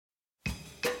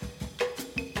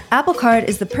Apple Card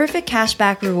is the perfect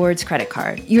cashback rewards credit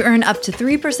card. You earn up to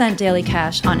 3% daily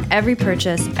cash on every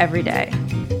purchase every day.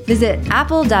 Visit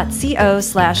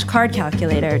apple.co/card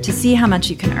calculator to see how much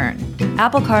you can earn.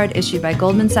 Apple Card issued by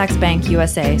Goldman Sachs Bank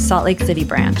USA, Salt Lake City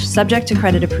branch, subject to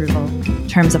credit approval.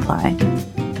 Terms apply.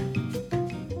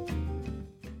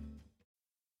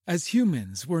 As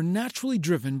humans, we're naturally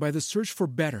driven by the search for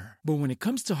better. But when it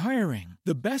comes to hiring,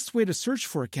 the best way to search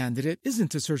for a candidate isn't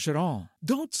to search at all.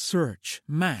 Don't search,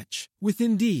 match with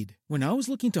Indeed. When I was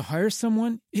looking to hire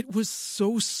someone, it was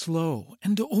so slow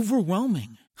and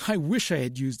overwhelming. I wish I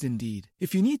had used Indeed.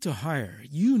 If you need to hire,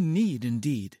 you need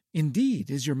Indeed.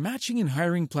 Indeed is your matching and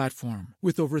hiring platform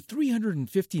with over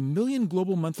 350 million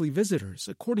global monthly visitors,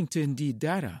 according to Indeed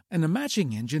data, and a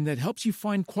matching engine that helps you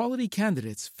find quality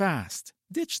candidates fast.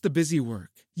 Ditch the busy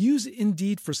work. Use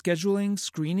Indeed for scheduling,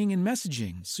 screening, and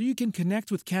messaging so you can connect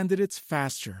with candidates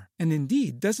faster. And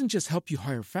Indeed doesn't just help you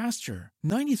hire faster.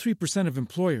 93% of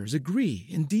employers agree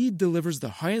Indeed delivers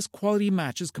the highest quality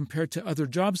matches compared to other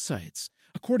job sites,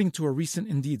 according to a recent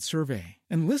Indeed survey.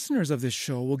 And listeners of this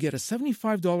show will get a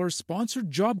 $75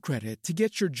 sponsored job credit to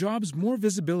get your jobs more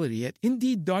visibility at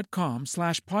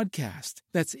Indeed.com/podcast.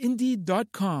 That's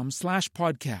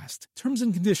Indeed.com/podcast. Terms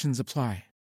and conditions apply.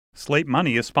 Slate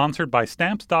Money is sponsored by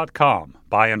Stamps.com.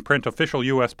 Buy and print official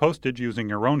U.S. postage using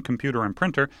your own computer and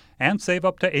printer and save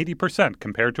up to 80%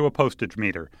 compared to a postage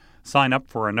meter. Sign up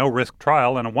for a no-risk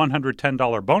trial and a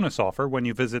 $110 bonus offer when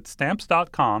you visit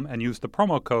Stamps.com and use the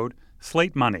promo code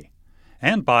SLATEMONEY.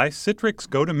 And by Citrix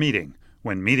GoToMeeting.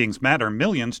 When meetings matter,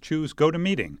 millions choose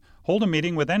GoToMeeting. Hold a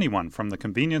meeting with anyone from the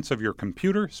convenience of your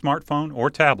computer, smartphone, or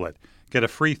tablet. Get a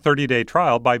free 30-day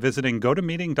trial by visiting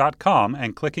gotomeeting.com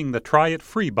and clicking the Try It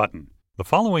Free button. The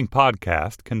following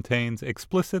podcast contains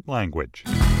explicit language.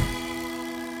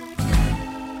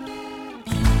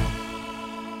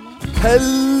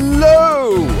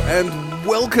 Hello, and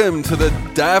welcome to the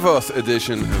Davos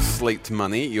edition of Slate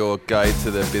Money, your guide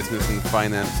to the business and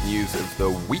finance news of the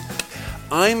week.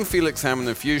 I'm Felix Hammond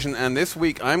of Fusion, and this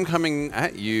week I'm coming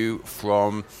at you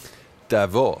from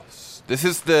Davos. This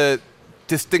is the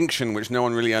distinction which no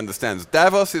one really understands.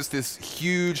 Davos is this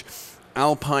huge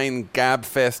alpine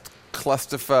gabfest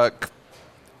clusterfuck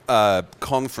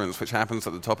conference which happens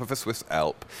at the top of a Swiss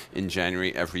Alp in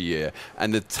January every year.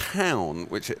 And the town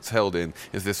which it's held in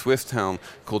is this Swiss town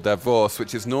called Davos,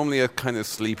 which is normally a kind of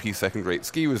sleepy second-rate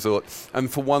ski resort, and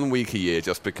for 1 week a year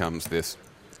just becomes this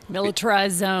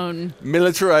militarized zone.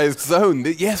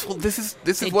 Yes, well, this is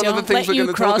one of the things we're going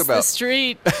to talk about. They don't let you cross the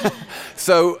street.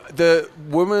 So the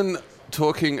woman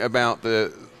talking about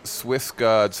the Swiss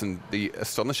Guards and the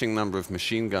astonishing number of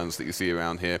machine guns that you see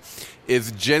around here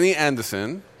is Jenny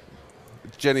Anderson.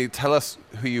 Jenny, tell us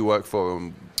who you work for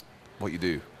and what you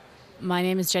do. My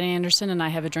name is Jenny Anderson, and I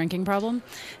have a drinking problem.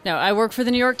 No, I work for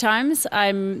the New York Times.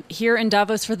 I'm here in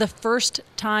Davos for the first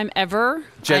time ever.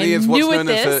 Jenny is what's known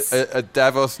as a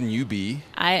Davos newbie.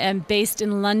 I am based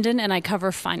in London, and I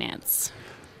cover finance.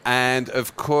 And,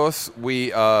 of course,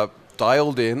 we are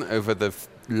dialed in over the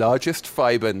largest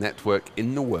fiber network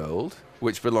in the world,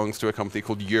 which belongs to a company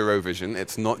called Eurovision.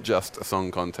 It's not just a song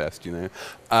contest, you know.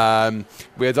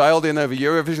 We're dialed in over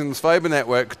Eurovision's fiber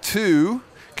network to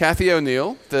Cathy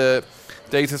O'Neill, the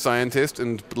data scientist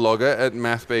and blogger at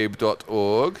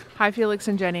mathbabe.org. Hi, Felix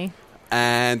and Jenny.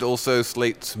 And also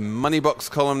Slate's Moneybox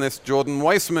columnist, Jordan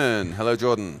Weissman. Hello,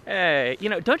 Jordan. Hey,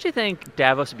 don't you think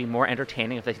Davos would be more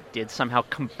entertaining if they did somehow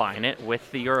combine it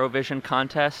with the Eurovision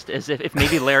contest? As if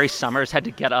maybe Larry Summers had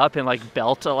to get up and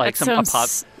belt some pop.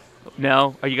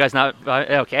 No, are you guys not?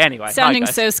 Okay, anyway. Sounding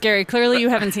so scary. Clearly, you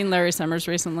haven't seen Larry Summers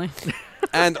recently.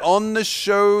 And on the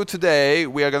show today,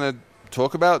 we are going to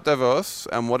talk about Davos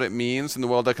and what it means in the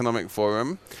World Economic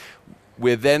Forum.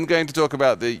 We're then going to talk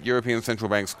about the European Central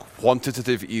Bank's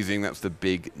quantitative easing. That's the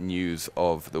big news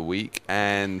of the week.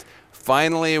 And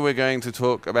finally, we're going to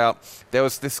talk about, there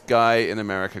was this guy in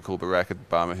America called Barack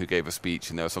Obama who gave a speech,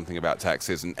 and there was something about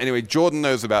taxes. And anyway, Jordan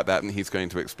knows about that, and he's going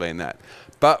to explain that.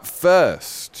 But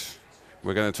first,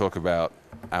 we're going to talk about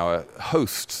our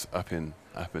hosts up in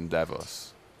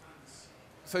Davos.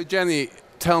 So Jenny,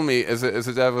 tell me, as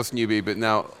a Davos newbie, but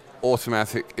now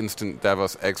automatic instant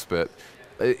Davos expert,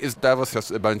 is Davos just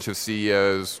a bunch of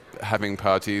CEOs having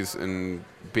parties and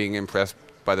being impressed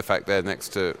by the fact they're next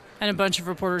to and a bunch of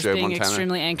reporters Joe being Montana?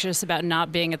 Extremely anxious about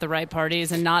not being at the right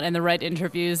parties and not in the right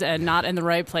interviews and not in the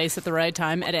right place at the right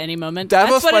time at any moment?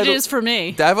 Davos, that's what it is for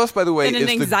me. Davos, by the way, in is an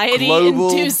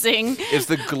anxiety-inducing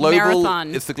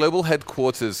marathon. It's the global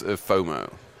headquarters of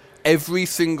FOMO. Every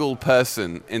single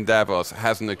person in Davos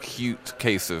has an acute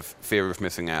case of fear of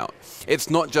missing out. It's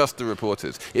not just the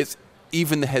reporters. It's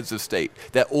even the heads of state,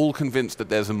 they're all convinced that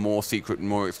there's a more secret,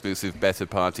 more exclusive, better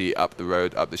party up the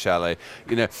road, up the chalet.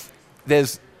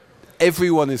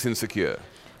 Everyone is insecure.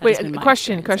 Wait,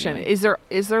 question. Anyway.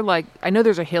 Is there like, I know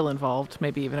there's a hill involved,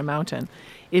 maybe even a mountain.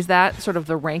 Is that sort of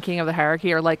the ranking of the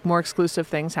hierarchy, or like more exclusive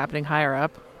things happening higher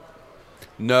up?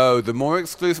 No, the more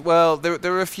exclusive, well,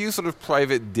 there are a few sort of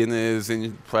private dinners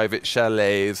in private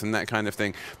chalets and that kind of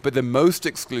thing. But the most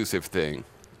exclusive thing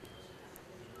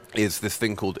is this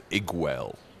thing called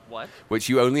Igwell. What? Which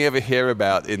you only ever hear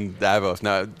about in Davos.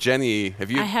 Now, Jenny,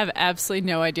 have you... I have absolutely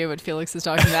no idea what Felix is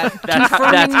talking about.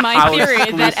 Confirming my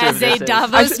theory that as a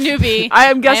Davos newbie, I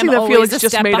am guessing that Felix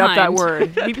just made behind. up that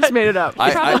word. He just made it up.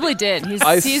 He probably did. He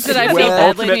sees that I feel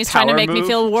badly and he's trying to make me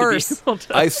feel worse.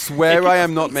 I swear I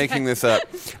am not making this up.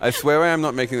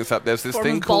 There's this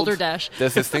thing called...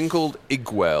 There's this thing called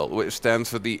Igwell, which stands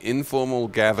for the Informal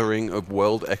Gathering of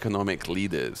World Economic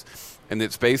Leaders. And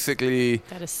it's basically...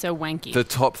 That is so wanky. The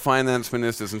top finance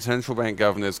ministers and central bank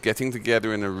governors getting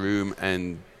together in a room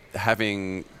and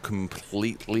having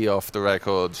completely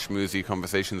off-the-record schmoozy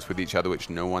conversations with each other, which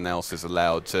no one else is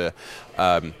allowed to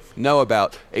know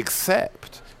about,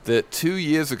 except that 2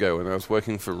 years ago when I was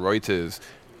working for Reuters,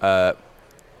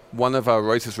 one of our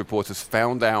Reuters reporters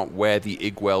found out where the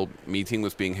Igwell meeting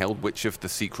was being held, which of the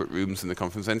secret rooms in the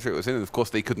conference center it was in. And of course,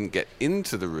 they couldn't get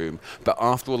into the room. But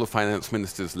after all the finance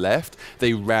ministers left,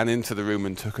 they ran into the room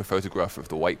and took a photograph of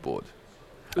the whiteboard.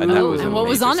 And what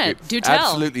was on it? Do tell.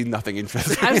 Absolutely nothing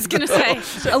interesting. I was going to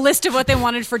say, a list of what they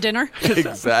wanted for dinner.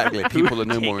 Exactly. People are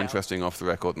no more interesting off the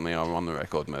record than they are on the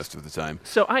record most of the time.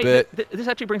 So this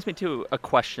actually brings me to a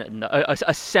question,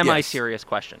 a semi-serious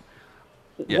question.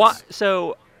 Yes.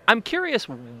 So I'm curious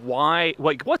why,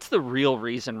 like, what's the real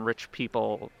reason rich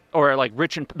people, or like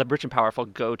the rich and powerful,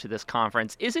 go to this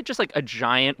conference? Is it just like a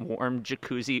giant warm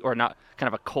jacuzzi, or not kind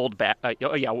of a cold bath,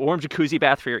 warm jacuzzi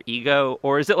bath for your ego?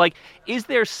 Or is it like, is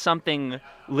there something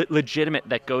legitimate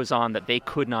that goes on that they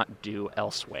could not do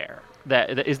elsewhere?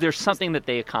 Is there something that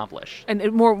they accomplish?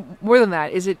 And more than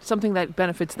that, is it something that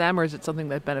benefits them, or is it something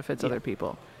that benefits other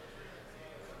people?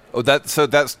 Oh,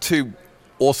 that's two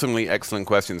awesomely excellent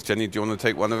questions. Jenny, do you want to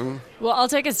take one of them? Well, I'll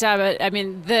take a stab at it. I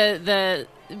mean, the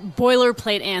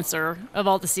boilerplate answer of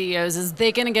all the CEOs is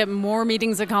they're going to get more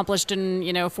meetings accomplished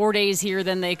in 4 days here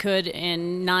than they could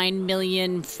in 9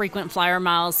 million frequent flyer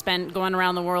miles spent going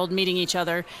around the world meeting each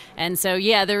other. And so,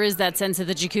 yeah, there is that sense of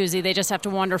the jacuzzi. They just have to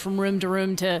wander from room to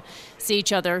room to see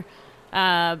each other.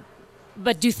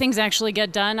 But do things actually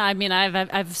get done? I mean,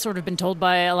 I've sort of been told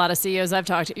by a lot of CEOs I've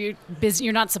talked to,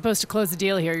 you're not supposed to close the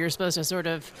deal here. You're supposed to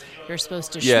schmooze, you're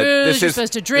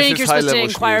supposed to drink, you're supposed to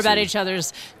inquire about each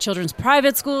other's children's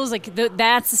private schools. Like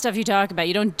that's the stuff you talk about.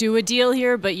 You don't do a deal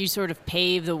here, but you sort of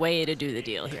pave the way to do the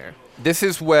deal here. This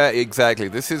is where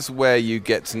you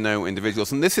get to know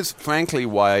individuals. And this is frankly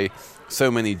why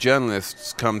so many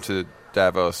journalists come to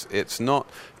Davos. It's not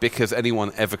because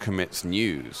anyone ever commits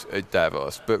news at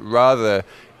Davos, but rather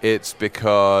it's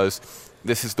because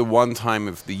this is the one time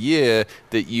of the year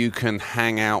that you can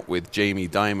hang out with Jamie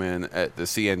Dimon at the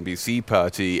CNBC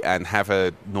party and have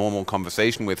a normal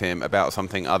conversation with him about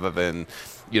something other than,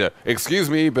 excuse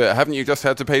me, but haven't you just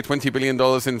had to pay $20 billion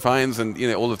in fines and,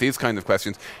 all of these kind of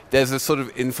questions. There's a sort of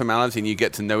informality and you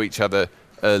get to know each other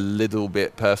a little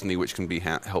bit personally, which can be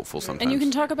helpful sometimes. And you can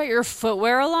talk about your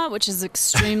footwear a lot, which is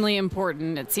extremely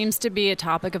important. It seems to be a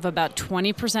topic of about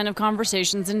 20% of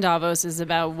conversations in Davos is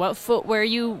about what footwear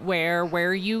you wear,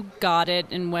 where you got it,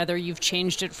 and whether you've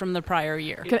changed it from the prior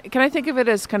year. Can I think of it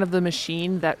as kind of the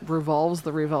machine that revolves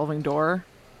the revolving door?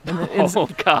 Oh,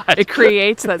 God. It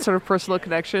creates that sort of personal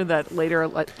connection that later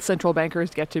central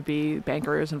bankers get to be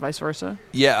bankers and vice versa?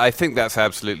 Yeah, I think that's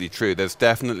absolutely true. There's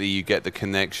definitely, you get the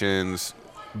connections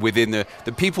within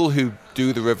the people who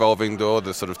do the revolving door,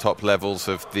 the sort of top levels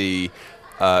of the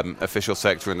official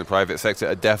sector and the private sector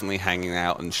are definitely hanging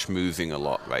out and schmoozing a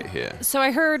lot right here. So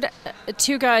I heard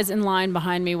two guys in line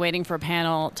behind me waiting for a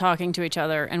panel talking to each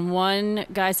other, and one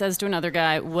guy says to another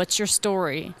guy, "What's your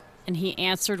story?" And he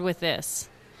answered with this.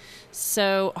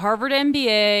 So Harvard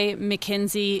MBA,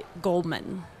 McKinsey,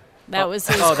 Goldman. That was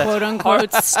his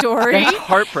quote-unquote story. That's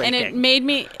heartbreaking. And it made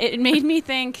me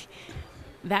think,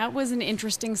 that was an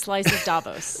interesting slice of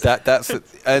Davos.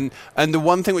 And the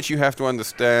one thing which you have to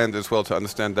understand as well to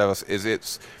understand Davos is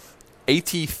it's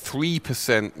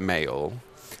 83% male,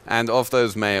 and of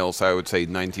those males, I would say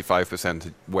 95%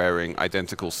 are wearing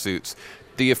identical suits.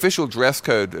 The official dress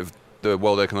code of the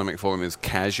World Economic Forum is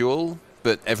casual,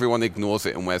 but everyone ignores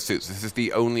it and wears suits. This is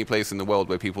the only place in the world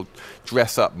where people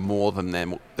dress up more than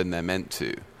they're meant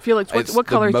to. Felix, what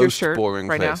color is your shirt boring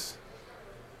right place.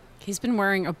 He's been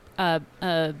wearing a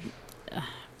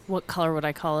what color would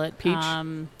I call it? Peach?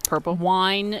 Purple?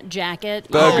 Wine jacket.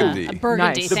 Burgundy.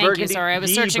 Burgundy, Nice. thank you. Sorry, I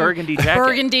was searching. Burgundy jacket.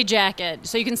 Burgundy jacket.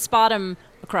 So you can spot him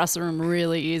across the room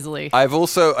really easily. I've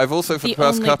also for the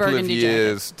past only couple of burgundy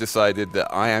years decided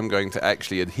that I am going to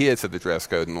actually adhere to the dress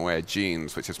code and wear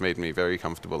jeans, which has made me very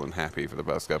comfortable and happy for the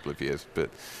past couple of years.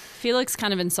 But Felix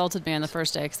kind of insulted me on the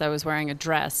first day because I was wearing a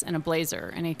dress and a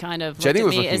blazer, and he kind of Jenny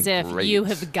looked at was me as if looking great. you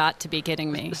have got to be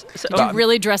kidding me. Did So- you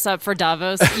really dress up for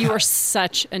Davos? You are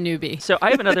such a newbie. So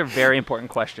I have another very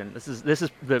important question. This is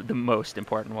the most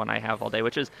important one I have all day,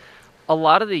 which is a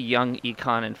lot of the young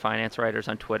econ and finance writers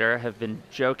on Twitter have been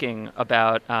joking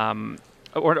about,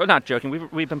 or not joking,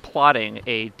 we've been plotting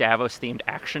a Davos-themed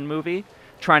action movie,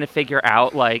 trying to figure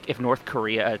out, like, if North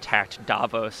Korea attacked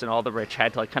Davos and all the rich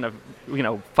had to, like, kind of,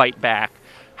 fight back,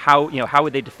 how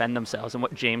would they defend themselves, and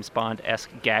what James Bond-esque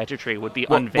gadgetry would be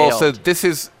unveiled. Well, so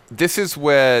this is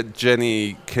where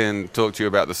Jenny can talk to you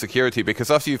about the security, because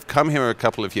after you've come here a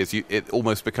couple of years, it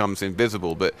almost becomes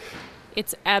invisible. But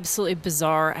It's absolutely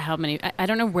bizarre how many... I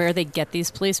don't know where they get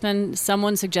these policemen.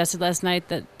 Someone suggested last night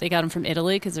that they got them from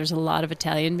Italy because there's a lot of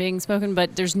Italian being spoken,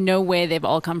 but there's no way they've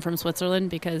all come from Switzerland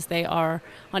because they are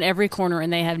on every corner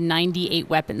and they have 98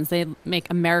 weapons. They make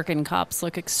American cops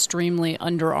look extremely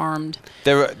underarmed.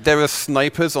 there are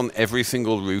snipers on every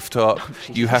single rooftop.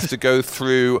 You have to go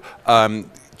through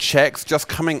checks just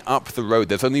coming up the road.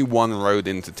 There's only one road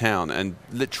into town, and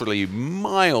literally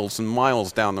miles and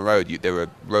miles down the road, there are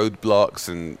roadblocks,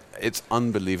 and it's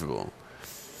unbelievable.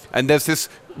 And there's this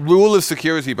rule of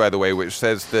security, by the way, which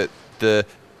says that the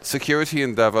security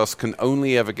in Davos can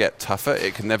only ever get tougher.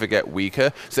 It can never get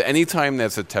weaker. So anytime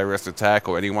there's a terrorist attack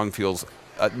or anyone feels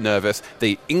nervous,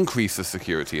 they increase the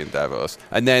security in Davos.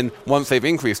 And then once they've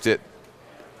increased it,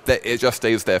 it just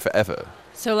stays there forever.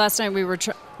 So last night we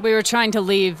were trying to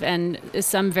leave, and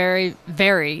some very,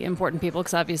 very important people,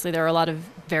 because obviously there are a lot of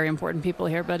very important people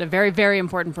here, but a very, very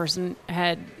important person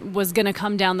was going to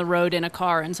come down the road in a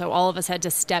car, and so all of us had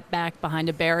to step back behind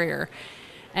a barrier.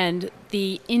 And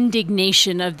the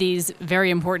indignation of these very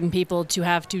important people to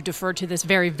have to defer to this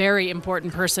very, very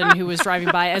important person who was driving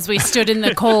by as we stood in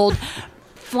the cold,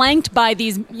 flanked by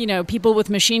these, people with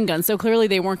machine guns. So clearly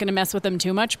they weren't going to mess with them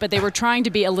too much, but they were trying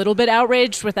to be a little bit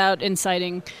outraged without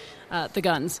inciting the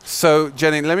guns. So,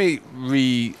 Jenny, let me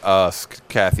re-ask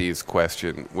Kathy's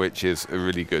question, which is a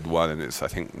really good one, and it's, I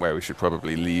think, where we should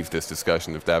probably leave this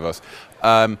discussion of Davos.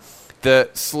 The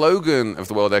slogan of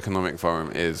the World Economic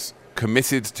Forum is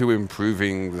committed to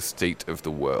improving the state of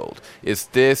the world. Is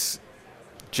this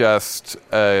just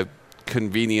a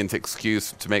convenient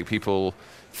excuse to make people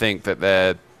think that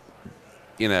they're,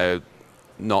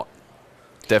 not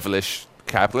devilish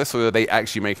capitalists, or are they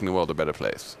actually making the world a better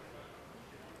place?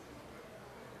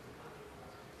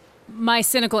 My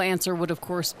cynical answer would, of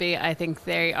course, be I think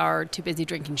they are too busy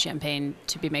drinking champagne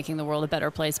to be making the world a better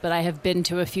place. But I have been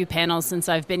to a few panels since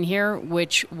I've been here,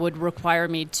 which would require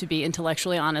me to be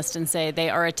intellectually honest and say they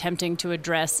are attempting to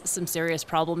address some serious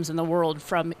problems in the world,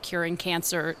 from curing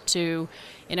cancer to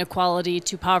inequality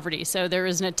to poverty. So there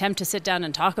is an attempt to sit down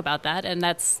and talk about that, and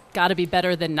that's got to be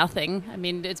better than nothing. I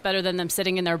mean, it's better than them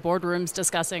sitting in their boardrooms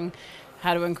discussing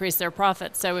how to increase their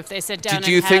profits. So if they sit down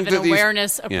and have an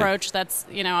awareness approach, that's,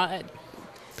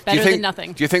 better than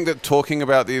nothing. Do you think that talking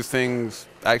about these things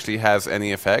actually has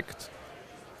any effect?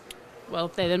 Well,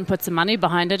 if they then put some money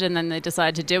behind it and then they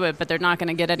decide to do it, but they're not going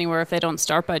to get anywhere if they don't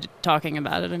start by talking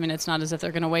about it. I mean, it's not as if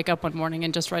they're going to wake up one morning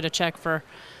and just write a check for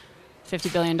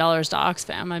 $50 billion to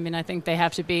Oxfam. I mean, I think they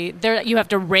have to be there. You have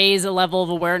to raise a level of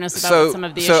awareness about what some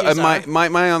of the issues are.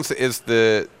 My answer is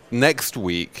the next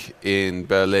week in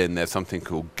Berlin, there's something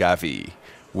called Gavi,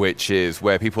 which is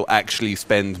where people actually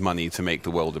spend money to make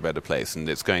the world a better place. And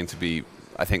it's going to be,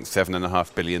 I think,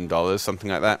 $7.5 billion, something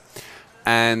like that.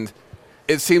 And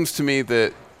it seems to me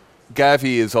that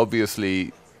Gavi is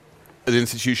obviously an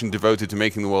institution devoted to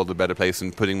making the world a better place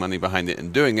and putting money behind it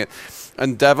and doing it.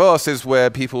 And Davos is where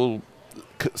people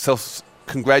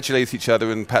self-congratulate each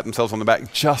other and pat themselves on the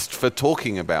back just for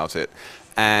talking about it.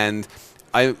 And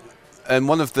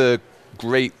one of the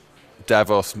great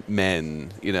Davos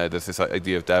men, there's this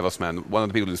idea of Davos man, one of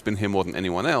the people who's been here more than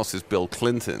anyone else is Bill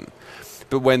Clinton.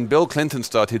 But when Bill Clinton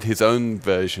started his own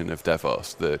version of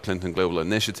Davos, the Clinton Global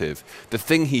Initiative, the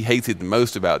thing he hated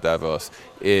most about Davos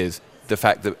is the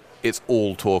fact that it's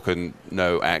all talk and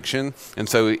no action. And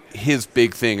so his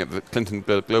big thing at the Clinton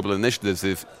Global Initiatives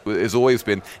has always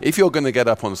been, if you're going to get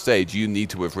up on stage, you need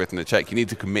to have written a check. You need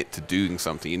to commit to doing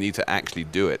something. You need to actually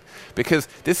do it. Because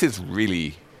this is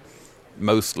really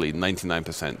mostly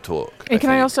 99% talk. And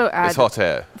I also add, it's hot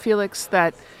air, Felix,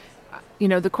 that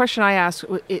the question I asked,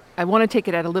 I want to take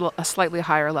it at a slightly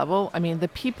higher level. I mean, the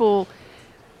people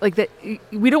like that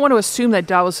we don't want to assume that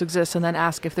Davos exists and then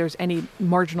ask if there's any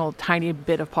marginal tiny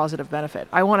bit of positive benefit.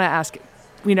 I want to ask,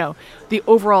 the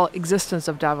overall existence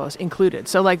of Davos included.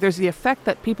 So like there's the effect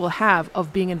that people have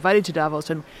of being invited to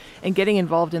Davos and getting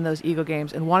involved in those ego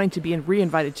games and wanting to be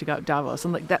re-invited to Davos.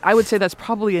 And like that, I would say that's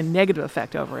probably a negative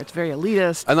effect over. It's very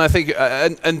elitist. And I think,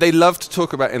 and they love to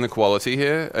talk about inequality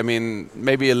here. I mean,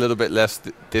 maybe a little bit less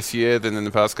this year than in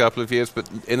the past couple of years, but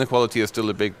inequality is still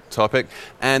a big topic.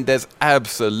 And there's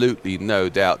absolutely no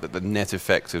doubt that the net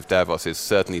effect of Davos is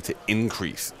certainly to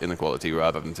increase inequality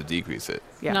rather than to decrease it.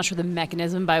 Yeah. I'm not sure the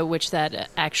mechanism by which that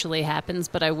actually happens,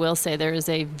 but I will say there is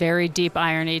a very deep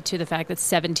irony to the fact that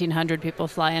 1,700 people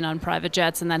fly in on private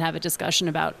jets and then have a discussion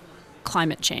about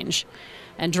climate change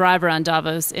and drive around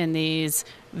Davos in these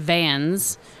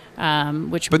vans,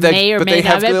 which may or may not. But they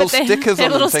have little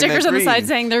stickers on the side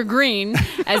saying they're green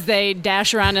as they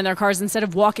dash around in their cars instead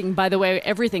of walking. By the way,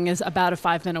 everything is about a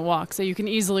 5-minute walk, so you can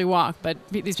easily walk. But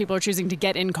these people are choosing to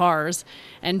get in cars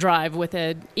and drive with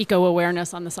an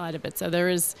eco-awareness on the side of it. So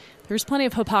there's plenty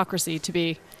of hypocrisy to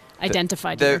be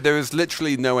identified here. There is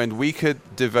literally no end. We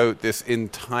could devote this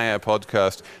entire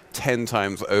podcast 10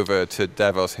 times over to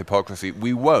Davos hypocrisy.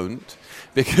 We won't,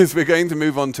 because we're going to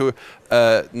move on to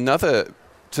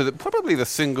probably the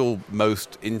single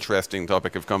most interesting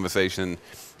topic of conversation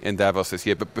in Davos this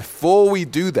year. But before we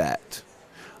do that,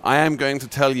 I am going to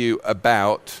tell you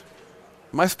about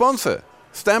my sponsor,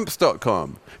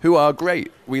 Stamps.com, who are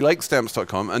great. We like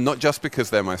Stamps.com, and not just because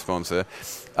they're my sponsor.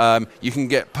 You can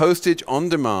get postage on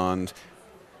demand,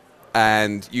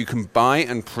 and you can buy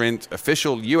and print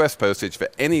official US postage for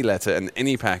any letter and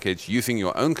any package using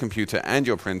your own computer and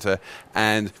your printer.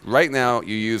 And right now,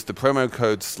 you use the promo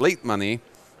code SLATEMONEY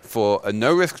for a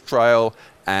no-risk trial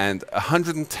and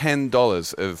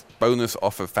 $110 of bonus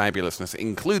offer fabulousness,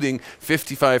 including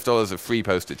 $55 of free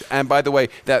postage. And by the way,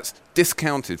 that's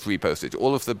discounted free postage.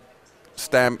 All of the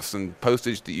stamps and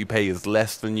postage that you pay is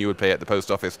less than you would pay at the post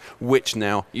office, which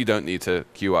now you don't need to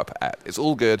queue up at. It's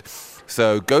all good.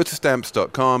 So go to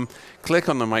Stamps.com, click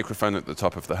on the microphone at the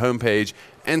top of the homepage,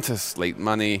 enter Slate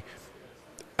Money,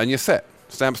 and you're set.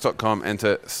 Stamps.com,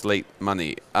 enter Slate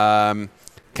Money.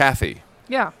 Kathy.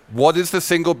 Yeah. What is the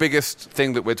single biggest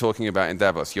thing that we're talking about in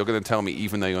Davos? You're going to tell me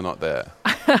even though you're not there.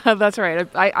 That's right.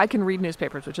 I can read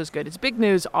newspapers, which is good. It's big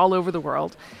news all over the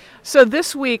world. So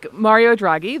this week, Mario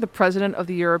Draghi, the president of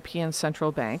the European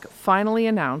Central Bank, finally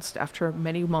announced, after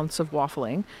many months of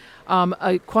waffling,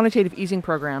 a quantitative easing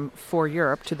program for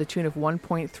Europe to the tune of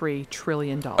 $1.3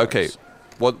 trillion. Okay.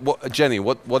 Jenny,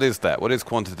 what is that? What is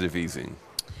quantitative easing?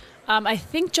 I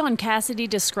think John Cassidy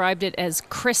described it as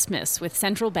Christmas with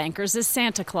central bankers as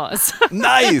Santa Claus.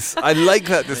 Nice! I like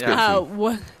that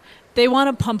description. They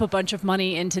want to pump a bunch of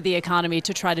money into the economy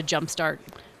to try to jumpstart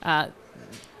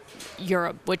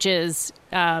Europe, which is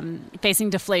facing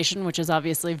deflation, which is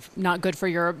obviously not good for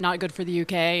Europe, not good for the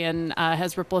UK, and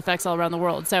has ripple effects all around the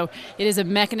world. So it is a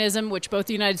mechanism which both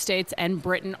the United States and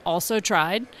Britain also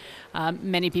tried.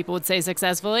 Many people would say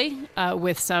successfully,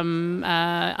 with some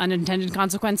unintended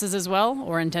consequences as well,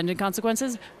 or intended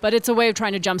consequences. But it's a way of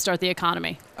trying to jumpstart the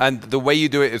economy. And the way you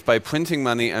do it is by printing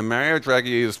money, and Mario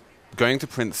Draghi is going to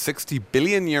print 60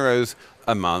 billion euros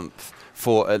a month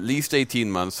for at least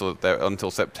 18 months, so until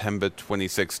September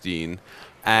 2016.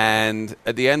 And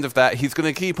at the end of that, he's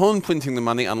going to keep on printing the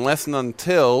money unless and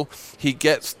until he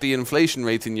gets the inflation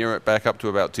rate in Europe back up to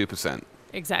about 2%.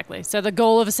 Exactly. So the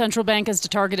goal of a central bank is to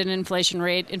target an inflation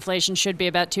rate. Inflation should be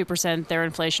about 2%. Their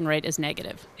inflation rate is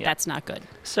negative. Yeah. That's not good.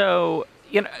 So,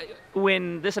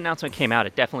 when this announcement came out,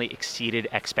 it definitely exceeded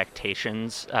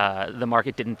expectations. The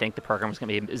market didn't think the program was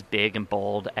going to be as big and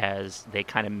bold as they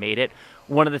kind of made it.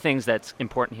 One of the things that's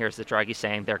important here is that Draghi's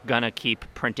saying they're going to keep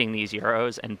printing these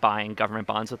euros and buying government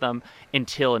bonds with them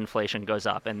until inflation goes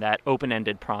up. And that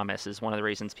open-ended promise is one of the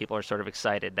reasons people are sort of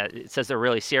excited, that it says they're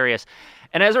really serious.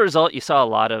 And as a result, you saw a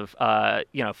lot of,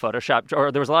 Photoshop,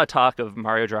 or there was a lot of talk of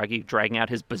Mario Draghi dragging out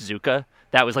his bazooka.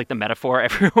 That was like the metaphor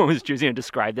everyone was choosing to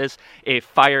describe this,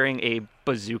 firing a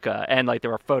bazooka. And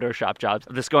there were Photoshop jobs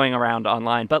of this going around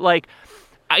online. But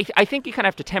I think you kind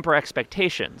of have to temper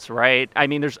expectations, right? I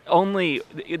mean, there's only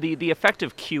the effect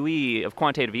of QE, of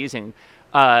quantitative easing,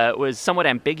 was somewhat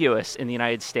ambiguous in the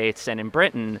United States and in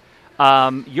Britain.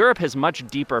 Europe has much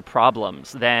deeper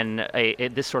problems than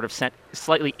this sort of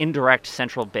slightly indirect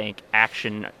central bank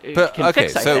action can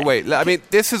fix, I think. Wait. I mean,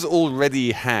 this has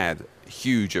already had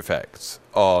huge effects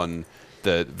on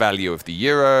the value of the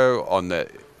euro, on the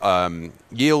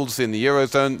yields in the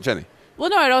Eurozone. Jenny? Well,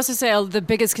 no, I'd also say the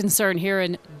biggest concern here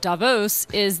in Davos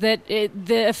is that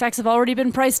the effects have already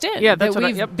been priced in. Yeah, that's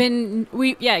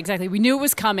exactly. We knew it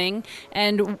was coming,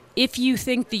 and if you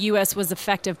think the U.S. was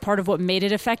effective, part of what made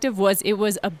it effective was it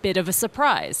was a bit of a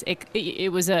surprise.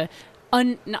 It was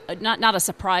not a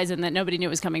surprise in that nobody knew it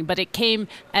was coming, but it came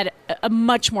at a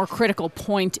much more critical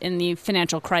point in the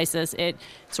financial crisis. It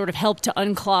sort of helped to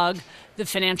unclog the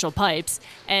financial pipes,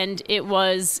 and it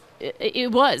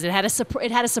had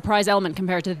a surprise element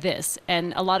compared to this,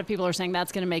 and a lot of people are saying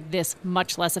that's going to make this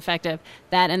much less effective.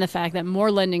 That and the fact that more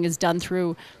lending is done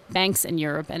through banks in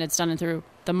Europe and it's done through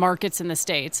the markets in the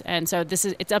States, and so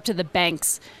it's up to the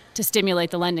banks to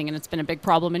stimulate the lending, and it's been a big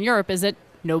problem in Europe is that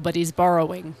nobody's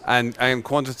borrowing. And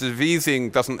quantitative easing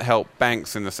doesn't help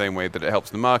banks in the same way that it helps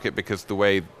the market, because the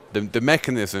way the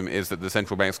mechanism is that the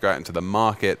central banks go out into the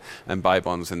market and buy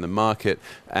bonds in the market,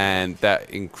 and that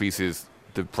increases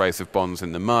the price of bonds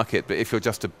in the market. But if you're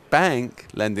just a bank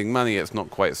lending money, it's not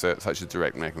quite such a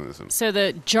direct mechanism. So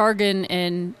the jargon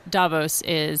in Davos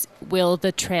is, will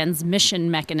the transmission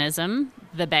mechanism,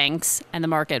 the banks and the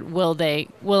market, will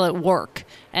it work?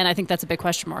 And I think that's a big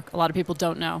question mark. A lot of people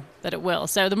don't know that it will.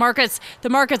 So the markets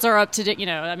are up to, the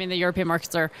European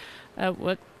markets are,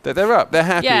 They're up. They're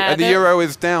happy. Yeah, and the euro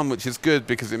is down, which is good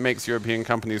because it makes European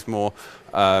companies more...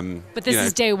 but this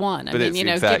is day one. Exactly.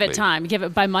 Give it time. Give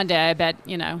it by Monday, I bet,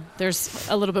 there's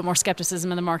a little bit more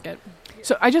skepticism in the market.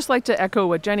 So I just like to echo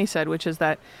what Jenny said, which is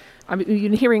that you've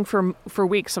been hearing for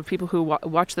weeks of people who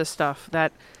watch this stuff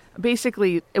that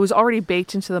basically it was already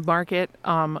baked into the market,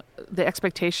 the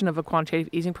expectation of a quantitative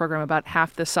easing program about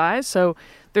half the size. So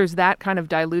there's that kind of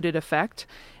diluted effect.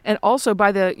 And also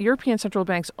by the European Central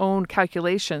Bank's own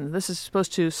calculation, this is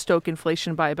supposed to stoke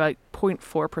inflation by about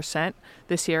 0.4%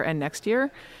 this year and next year.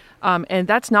 And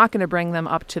that's not going to bring them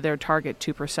up to their target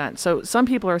 2%. So some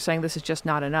people are saying this is just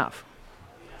not enough.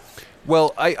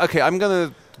 Well, I'm going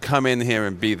to come in here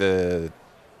and be a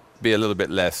little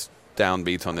bit less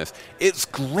downbeat on this. It's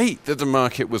great that the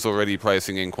market was already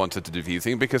pricing in quantitative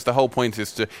easing, because the whole point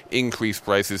is to increase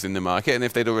prices in the market, and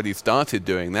if they'd already started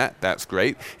doing that, that's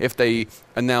great. If they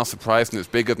are now surprised and it's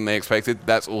bigger than they expected,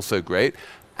 that's also great.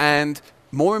 And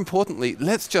more importantly,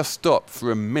 let's just stop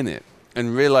for a minute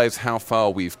and realize how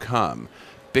far we've come,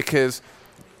 because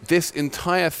this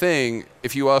entire thing,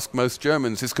 if you ask most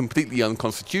Germans, is completely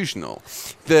unconstitutional.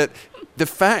 That the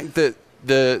fact that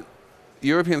the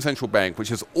European Central Bank, which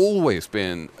has always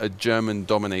been a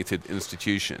German-dominated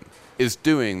institution, is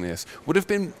doing this would have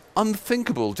been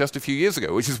unthinkable just a few years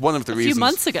ago, which is one of the reasons...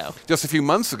 Just a few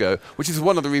months ago, which is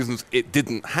one of the reasons it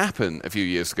didn't happen a few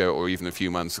years ago or even a few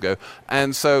months ago.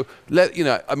 And so,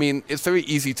 it's very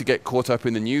easy to get caught up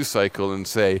in the news cycle and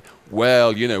say,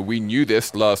 well, we knew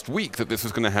this last week, that this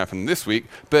was going to happen this week,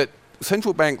 but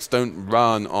central banks don't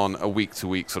run on a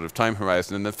week-to-week sort of time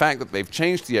horizon, and the fact that they've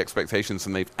changed the expectations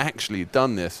and they've actually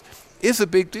done this is a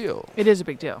big deal. It is a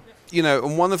big deal.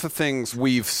 And one of the things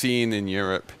we've seen in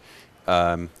Europe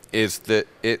is that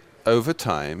it, over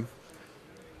time,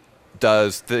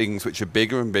 does things which are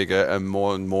bigger and bigger and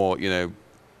more,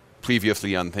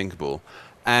 previously unthinkable,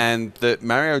 and that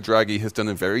Mario Draghi has done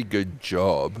a very good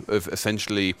job of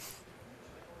essentially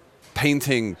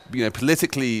painting,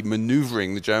 politically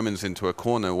maneuvering the Germans into a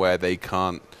corner where they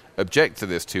can't object to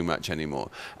this too much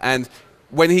anymore. And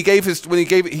when he gave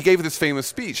this famous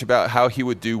speech about how he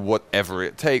would do whatever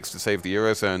it takes to save the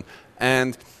Eurozone,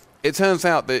 and it turns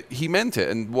out that he meant it,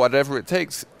 and whatever it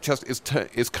takes just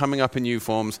is coming up in new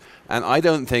forms. And I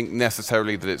don't think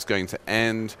necessarily that it's going to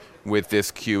end with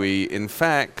this QE. In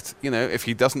fact, if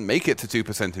he doesn't make it to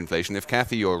 2% inflation, if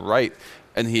Kathy, you're right,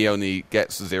 and he only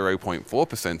gets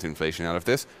 0.4% inflation out of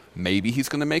this, maybe he's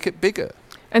going to make it bigger.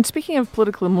 And speaking of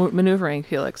political maneuvering,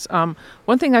 Felix,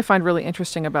 one thing I find really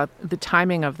interesting about the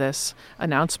timing of this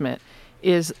announcement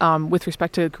is with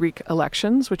respect to Greek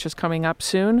elections, which is coming up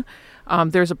soon.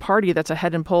 There's a party that's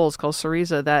ahead in polls called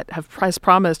Syriza that has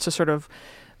promised to sort of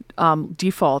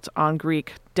default on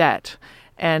Greek debt.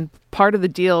 And part of the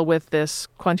deal with this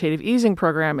quantitative easing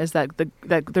program is that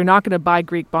they're not going to buy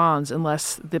Greek bonds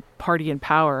unless the party in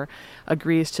power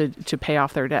agrees to pay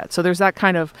off their debt. So there's that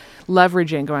kind of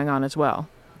leveraging going on as well.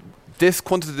 This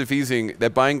quantitative easing, they're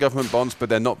buying government bonds, but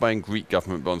they're not buying Greek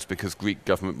government bonds because Greek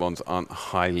government bonds aren't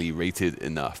highly rated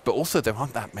enough. But also there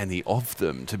aren't that many of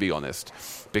them, to be honest,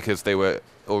 because they were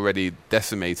already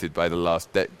decimated by the last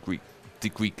Greek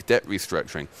debt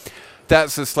restructuring.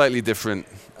 That's a slightly different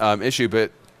issue,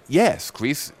 but yes,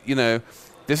 Greece,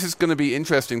 this is going to be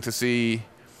interesting to see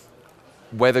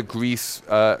whether Greece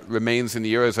remains in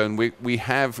the Eurozone. We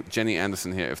have Jenny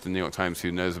Anderson here of the New York Times who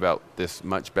knows about this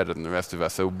much better than the rest of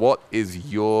us. So what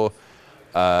is your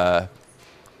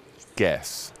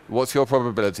guess. What's your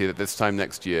probability that this time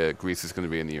next year Greece is going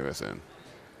to be in the Eurozone?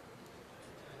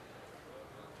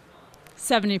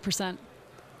 70%.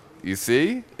 You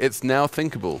see? It's now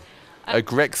thinkable. A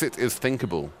Grexit is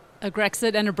thinkable. A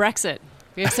Grexit and a Brexit.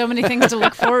 We have so many things to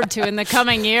look forward to in the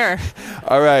coming year.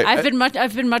 All right. I've been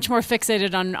much more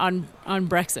fixated on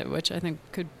Brexit, which I think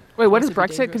could. Wait, what is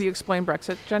Brexit? Dangerous. Could you explain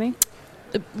Brexit, Jenny?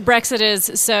 Brexit is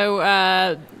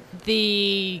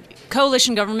the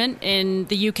coalition government in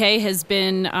the UK has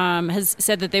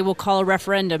said that they will call a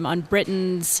referendum on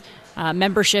Britain's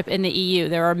membership in the EU.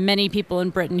 There are many people in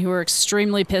Britain who are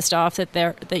extremely pissed off that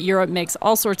the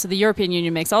European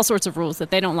Union makes all sorts of rules that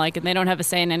they don't like, and they don't have a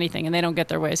say in anything, and they don't get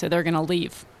their way, so they're going to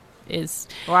leave. Is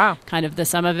kind of the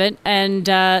sum of it. And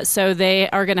so they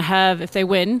are going to have, if they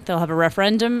win, they'll have a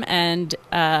referendum. And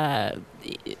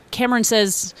Cameron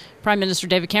says, Prime Minister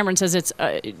David Cameron says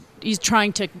he's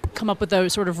trying to come up with a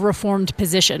sort of reformed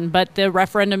position, but the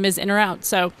referendum is in or out.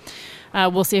 So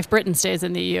we'll see if Britain stays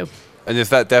in the EU. And is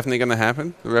that definitely going to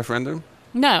happen, the referendum?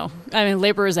 No. I mean,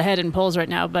 Labour is ahead in polls right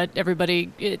now, but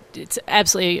it's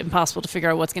absolutely impossible to figure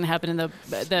out what's going to happen in the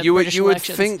British you would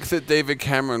elections. think that David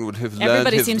Cameron would have learned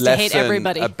Everybody his seems to hate lesson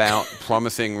everybody. about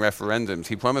promising referendums.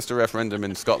 He promised a referendum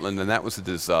in Scotland, and that was a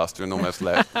disaster and almost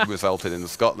resulted in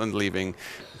Scotland leaving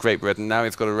Great Britain. Now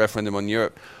he's got a referendum on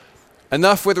Europe.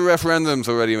 Enough with the referendums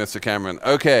already, Mr. Cameron.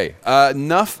 Okay,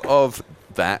 enough of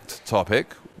that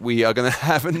topic. We are going to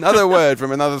have another word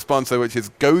from another sponsor, which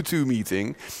is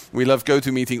GoToMeeting. We love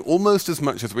GoToMeeting almost as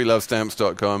much as we love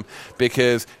Stamps.com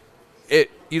because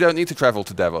you don't need to travel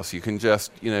to Davos. You can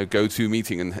just go to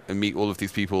meeting and meet all of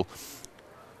these people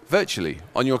virtually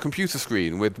on your computer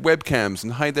screen with webcams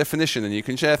and high definition, and you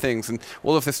can share things, and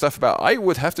all of this stuff about I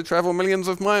would have to travel millions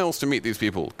of miles to meet these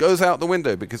people goes out the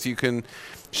window because you can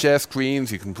share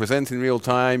screens, you can present in real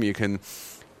time, you can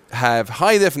have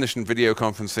high definition video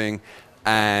conferencing.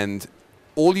 And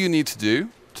all you need to do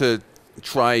to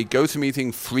try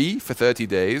GoToMeeting free for 30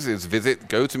 days is visit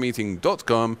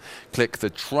gotomeeting.com, click the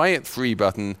Try It Free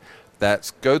button.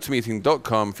 That's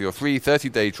gotomeeting.com for your free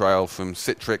 30-day trial from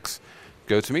Citrix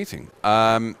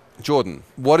GoToMeeting. Jordan,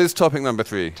 what is topic number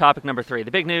 3? Topic number 3. The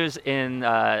big news in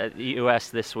the U.S.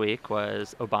 this week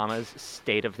was Obama's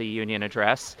State of the Union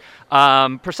address.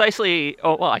 I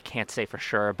can't say for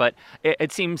sure, but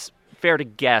it seems fair to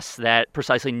guess that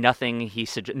precisely none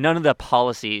of the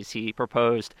policies he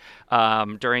proposed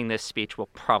during this speech will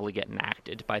probably get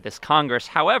enacted by this Congress.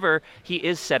 However, he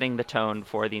is setting the tone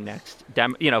for the next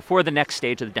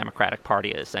stage of the Democratic Party.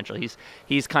 Essentially,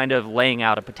 he's kind of laying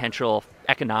out a potential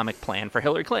economic plan for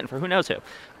Hillary Clinton, for who knows who.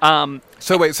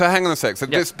 So hang on a sec. So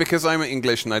this, because I'm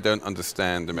English and I don't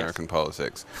understand American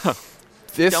politics.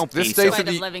 This state of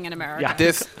living in America.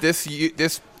 Yeah.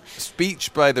 This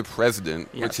speech by the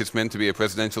president, which is meant to be a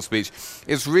presidential speech,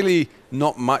 is really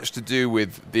not much to do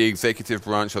with the executive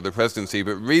branch or the presidency,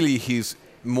 but really he's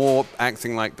more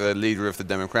acting like the leader of the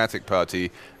Democratic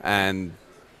Party and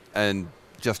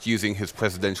just using his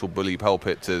presidential bully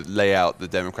pulpit to lay out the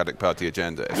Democratic Party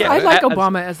agenda. Yeah, I like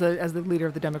Obama as the leader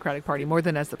of the Democratic Party more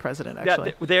than as the president,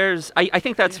 actually. I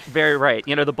think that's very right.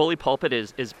 The bully pulpit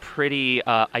is pretty,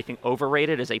 I think,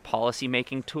 overrated as a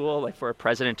policy-making tool, like for a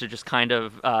president to just kind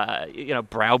of,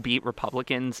 browbeat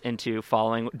Republicans into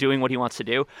doing what he wants to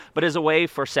do, but as a way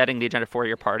for setting the agenda for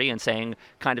your party and saying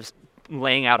kind of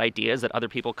laying out ideas that other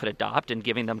people could adopt and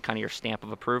giving them kind of your stamp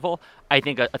of approval. I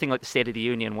think like the State of the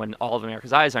Union, when all of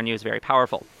America's eyes are on you, is very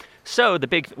powerful. So the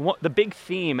big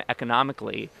theme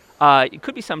economically, it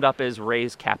could be summed up as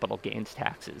raise capital gains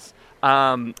taxes.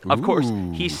 Of course,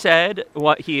 he said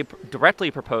he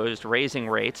directly proposed raising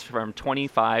rates from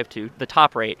 25 to the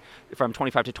top rate from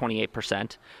 25 to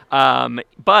 28%.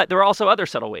 But there are also other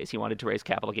subtle ways he wanted to raise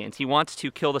capital gains. He wants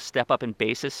to kill the step up in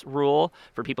basis rule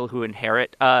for people who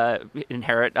inherit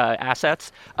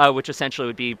assets, which essentially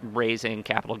would be raising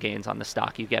capital gains on the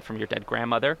stock you get from your dead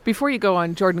grandmother. Before you go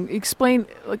on, Jordan, explain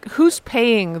who's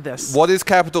paying this. What is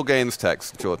capital gains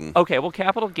tax, Jordan? Okay, well,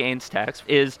 capital gains tax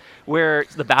is where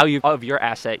the value of your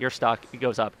asset, your stock,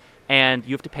 goes up, and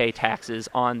you have to pay taxes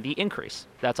on the increase.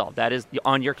 That's all. That is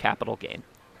on your capital gain.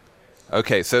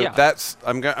 Okay, so that's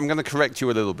I'm going to correct you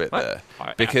a little bit there,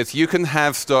 because you can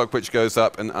have stock which goes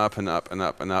up and up and up and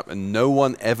up and up, and no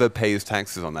one ever pays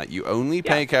taxes on that. You only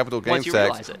pay capital gains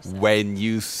tax when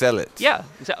you sell it. Yeah.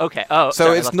 Okay.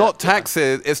 So it's not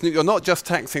taxes. You're not just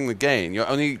taxing the gain. You're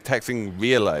only taxing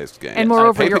realized gain. And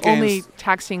moreover, you're only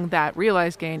taxing that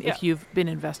realized gain if you've been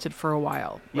invested for a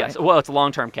while. Right? Yes. Well, it's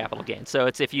long-term capital gain. So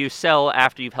it's if you sell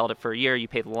after you've held it for a year, you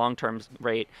pay the long-term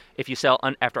rate. If you sell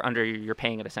after under, you're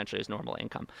paying it essentially as normal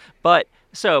income. But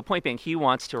So, point being, he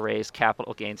wants to raise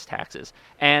capital gains taxes.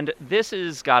 And this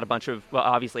has got a bunch of, well,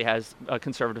 obviously has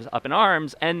conservatives up in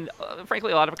arms, and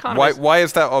frankly, a lot of economists. Why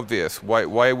is that obvious?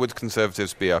 Why would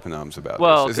conservatives be up in arms about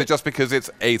this? Is it just because it's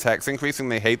a tax increase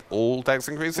and they hate all tax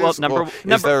increases? Well,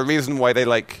 is there a reason why they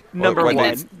like... Number one.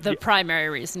 That's the primary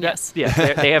reason, yes. Yeah,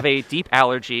 they have a deep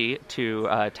allergy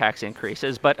to tax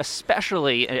increases, but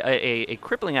especially a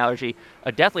crippling allergy,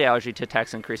 a deathly allergy to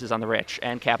tax increases on the rich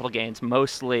and capital gains,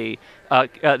 mostly...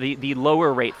 the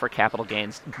lower rate for capital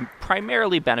gains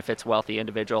primarily benefits wealthy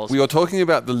individuals. We are talking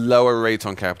about the lower rate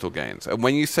on capital gains. And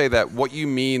when you say that, what you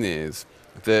mean is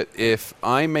that if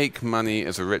I make money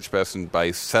as a rich person by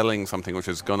selling something which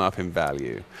has gone up in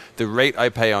value, the rate I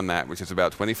pay on that, which is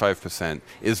about 25%,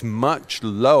 is much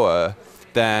lower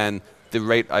than the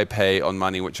rate I pay on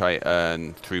money which I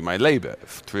earn through my labor,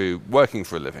 through working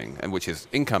for a living, and which is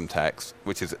income tax,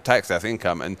 which is taxed as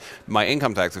income. And my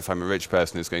income tax, if I'm a rich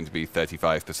person, is going to be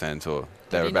 35% or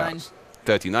thereabouts.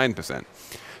 39%.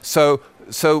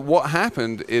 So what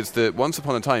happened is that once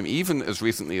upon a time, even as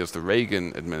recently as the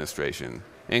Reagan administration,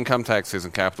 income taxes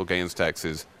and capital gains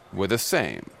taxes were the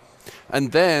same.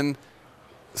 And then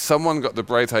someone got the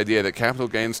bright idea that capital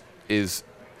gains is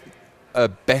a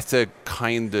better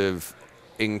kind of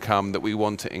income that we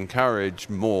want to encourage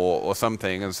more or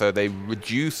something, and so they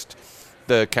reduced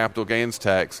the capital gains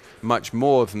tax much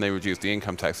more than they reduced the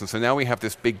income tax, and so now we have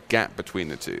this big gap between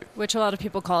the two. Which a lot of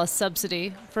people call a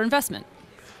subsidy for investment.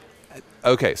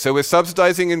 Okay, so we're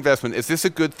subsidizing investment. Is this a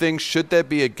good thing? Should there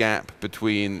be a gap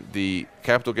between the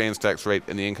capital gains tax rate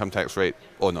and the income tax rate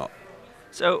or not?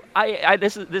 So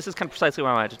this is kind of precisely what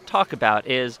I wanted to talk about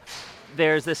is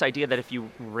there's this idea that if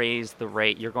you raise the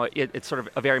rate, it's sort of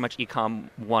a very much Econ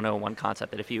 101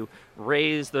 concept, that if you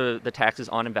raise the taxes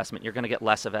on investment, you're going to get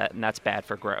less of it, and that's bad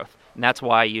for growth. And that's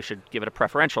why you should give it a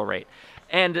preferential rate.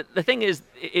 And the thing is,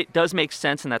 it does make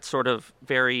sense, and that's sort of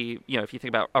very, if you think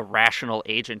about a rational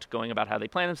agent going about how they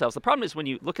plan themselves. The problem is when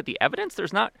you look at the evidence, there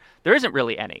isn't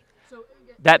really any.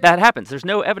 That happens. There's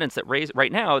no evidence that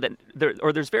right now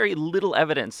there's very little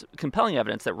evidence, compelling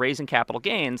evidence that raising capital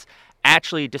gains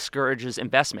actually discourages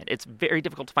investment. It's very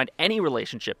difficult to find any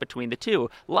relationship between the two.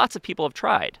 Lots of people have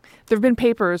tried. There have been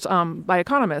papers by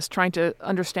economists trying to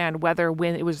understand whether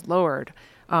when it was lowered,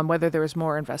 whether there was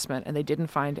more investment, and they didn't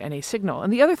find any signal.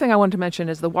 And the other thing I wanted to mention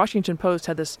is the Washington Post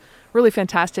had this really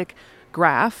fantastic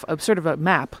graph, of sort of a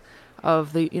map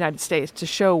of the United States to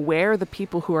show where the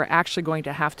people who are actually going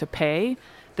to have to pay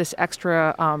this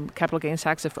extra capital gains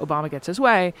tax if Obama gets his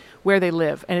way, where they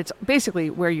live. And it's basically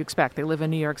where you expect. They live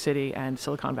in New York City and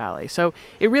Silicon Valley. So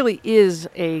it really is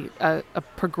a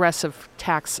progressive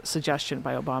tax suggestion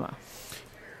by Obama.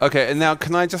 Okay, and now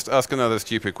can I just ask another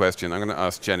stupid question? I'm going to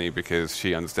ask Jenny because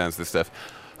she understands this stuff.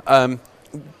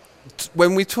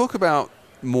 When we talk about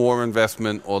more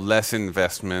investment or less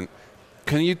investment,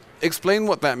 can you explain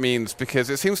what that means? Because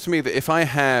it seems to me that if I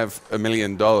have $1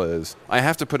 million, I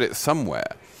have to put it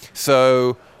somewhere.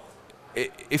 So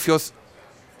if you're...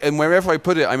 And wherever I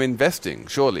put it, I'm investing,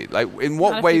 surely. Like, in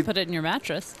what Not way... if you put it in your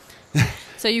mattress.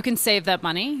 So you can save that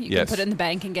money. You can put it in the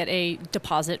bank and get a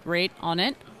deposit rate on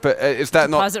it. But is that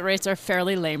Deposit rates are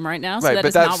fairly lame right now, so that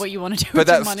is not what you want to do with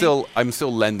your money. But I'm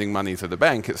still lending money to the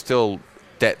bank. It's still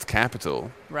debt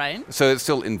capital. Right. So it's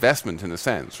still investment in a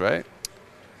sense, right?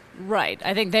 Right.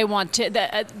 I think they want to...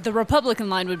 The Republican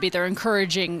line would be they're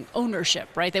encouraging ownership,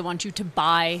 right? They want you to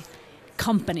buy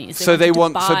companies. So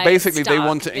basically they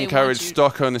want to encourage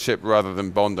stock ownership rather than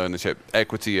bond ownership,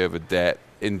 equity over debt,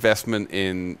 investment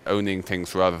in owning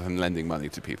things rather than lending money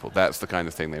to people. That's the kind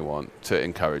of thing they want to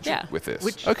encourage with this.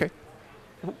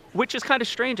 Which is kind of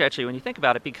strange, actually, when you think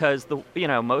about it, because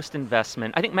most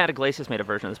investment... I think Matt Iglesias made a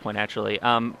version of this point, actually,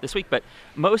 this week, but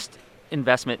most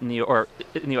investment in the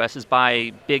U.S. is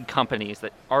by big companies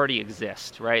that already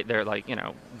exist, right? They're like,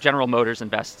 General Motors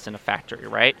invests in a factory,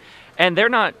 right? And they're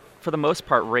not, for the most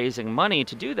part, raising money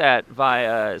to do that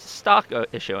via stock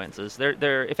issuances.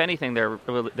 They're if anything,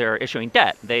 they're issuing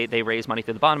debt. They raise money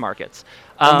through the bond markets.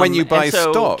 And when you buy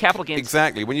stock, capital gains,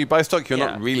 exactly. When you buy stock, you're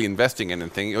not really investing in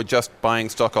anything. You're just buying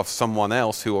stock off someone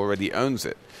else who already owns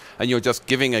it, and you're just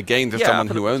giving a gain to someone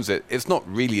who owns it. It's not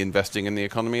really investing in the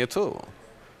economy at all.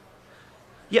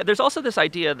 Yeah, there's also this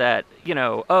idea that,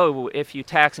 if you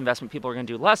tax investment, people are going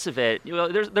to do less of it.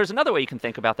 There's another way you can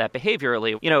think about that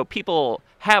behaviorally. People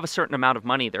have a certain amount of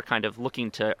money they're kind of looking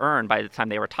to earn by the time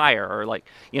they retire, or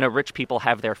rich people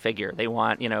have their figure. They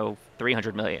want,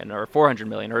 $300 million or $400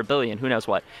 million or $1 billion, who knows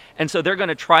what. And so they're going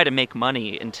to try to make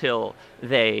money until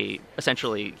they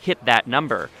essentially hit that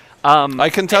number. I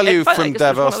can tell you from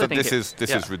Davos that this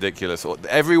is ridiculous.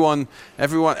 Every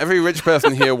rich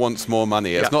person here wants more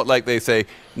money. It's not like they say,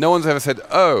 no one's ever said,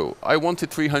 oh, I wanted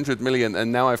 300 million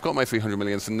and now I've got my 300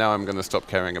 million, so now I'm going to stop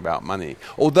caring about money.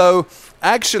 Although,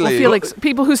 actually... Felix,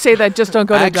 people who say that just don't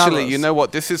go to Davos. Actually, you know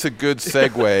what? This is a good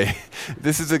segue.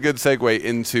 This is a good segue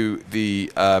into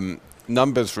the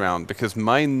numbers round, because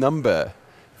my number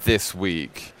this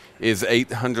week is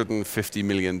 $850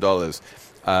 million.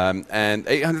 And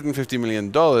 $850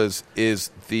 million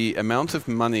is the amount of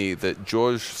money that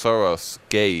George Soros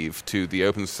gave to the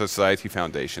Open Society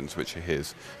Foundations, which are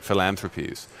his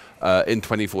philanthropies, in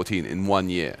 2014, in 1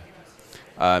 year.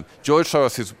 George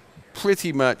Soros is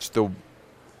pretty much the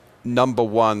number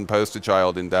one poster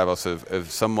child in Davos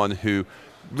of someone who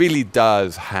really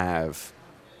does have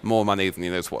more money than he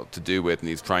knows what to do with, and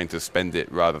he's trying to spend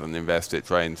it rather than invest it,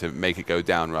 trying to make it go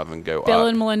down rather than go up. Bill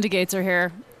and Melinda Gates are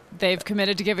here. They've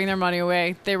committed to giving their money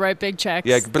away. They write big checks.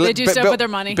 Yeah, they do stuff with their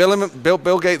money.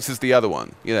 Bill Gates is the other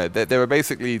one. You know, there are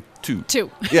basically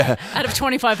two. Yeah. Out of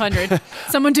 2,500.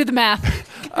 Someone do the math.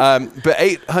 But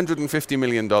 $850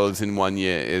 million in 1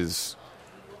 year is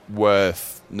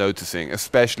worth noticing,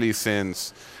 especially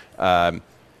since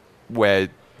where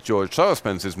George Soros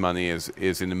spends his money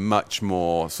is in a much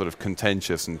more sort of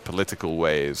contentious and political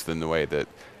ways than the way that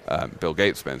Bill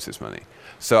Gates spends his money.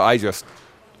 So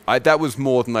that was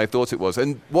more than I thought it was.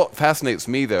 And what fascinates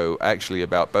me, though, actually,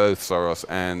 about both Soros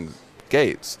and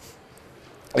Gates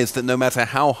is that no matter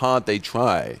how hard they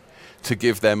try to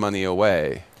give their money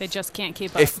away, they just can't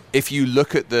keep up. If you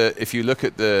look at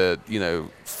the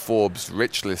Forbes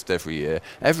rich list every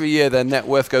year their net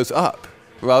worth goes up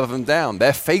rather than down.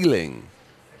 They're failing.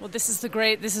 Well, this is the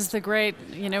great,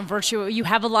 virtue. You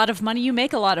have a lot of money, you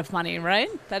make a lot of money, right?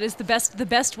 That is the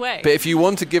best way. But if you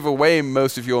want to give away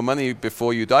most of your money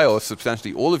before you die, or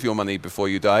substantially all of your money before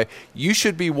you die, you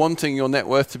should be wanting your net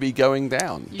worth to be going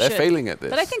down. They're failing at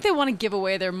this. But I think they want to give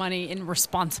away their money in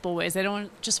responsible ways. They don't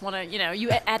just want to,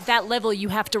 you at that level, you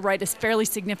have to write a fairly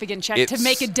significant check to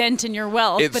make a dent in your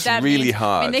wealth. It's really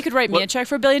hard. I mean, they could write me a check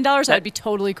for $1 billion. I'd be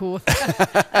totally cool with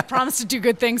that. I promise to do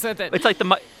good things with it. It's like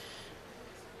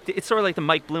it's sort of like the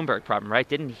Mike Bloomberg problem, right?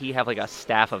 Didn't he have like a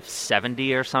staff of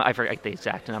 70 or something? I forget the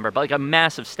exact number, but like a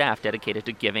massive staff dedicated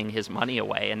to giving his money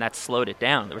away, and that slowed it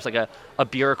down. There was like a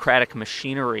bureaucratic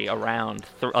machinery around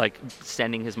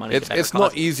sending his money to better It's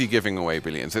not easy giving away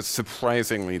billions. It's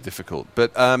surprisingly difficult.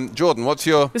 But Jordan, what's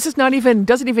your... This is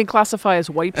doesn't even classify as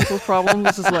white people's problem.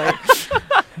 This is like...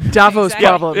 Davos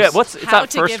problems. Yeah, it's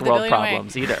not first world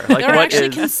problems either. Like,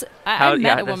 I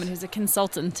met a woman who's a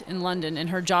consultant in London, and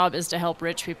her job is to help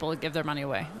rich people give their money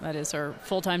away. That is her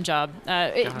full-time job.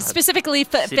 Specifically,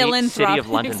 City of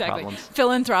London problems.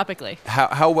 Philanthropically.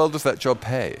 How well does that job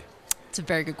pay? It's a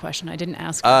very good question. I didn't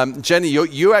ask. Jenny,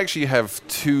 you actually have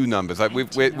two numbers.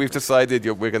 We've decided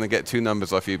we're going to get two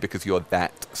numbers off you because you're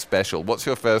that special. What's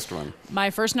your first one? My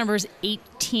first number is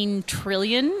 18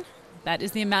 trillion. That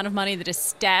is the amount of money that is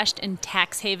stashed in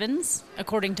tax havens,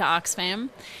 according to Oxfam.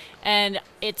 And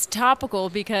it's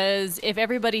topical because if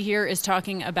everybody here is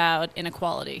talking about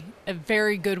inequality, a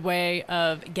very good way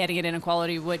of getting at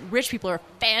inequality, rich people are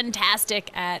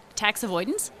fantastic at tax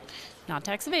avoidance, not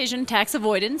tax evasion, tax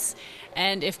avoidance.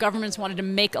 And if governments wanted to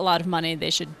make a lot of money,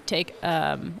 they should take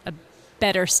a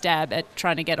better stab at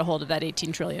trying to get a hold of that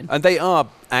 18 trillion. And they are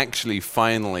actually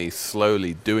finally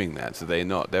slowly doing that, so they're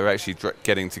not. They're actually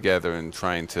getting together and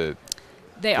trying to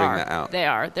bring that out. They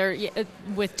are. They're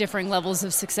with differing levels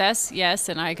of success, yes,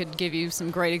 and I could give you some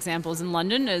great examples in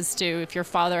London as to if your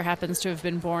father happens to have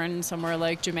been born somewhere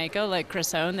like Jamaica, like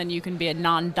Chris Hone, then you can be a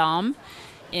non-dom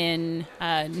in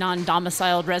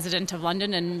non-domiciled resident of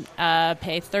London and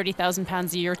pay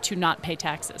 £30,000 a year to not pay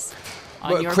taxes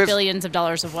on your billions of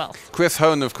dollars of wealth. Chris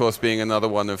Hone, of course, being another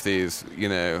one of these,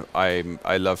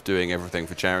 I love doing everything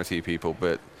for charity people,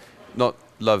 but not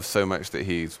love so much that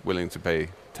he's willing to pay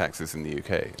taxes in the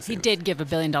UK. He did give $1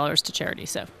 billion to charity,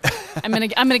 so I'm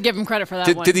gonna give him credit for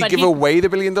that one. Did he give away the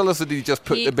 $1 billion, or did he just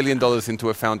put the $1 billion into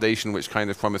a foundation which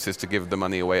kind of promises to give the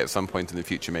money away at some point in the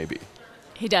future, maybe?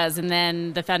 He does, and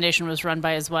then the foundation was run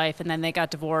by his wife, and then they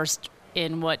got divorced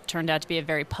in what turned out to be a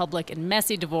very public and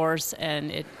messy divorce,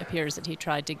 and it appears that he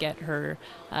tried to get her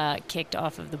kicked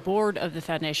off of the board of the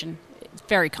foundation. It's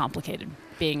very complicated,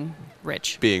 being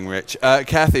rich.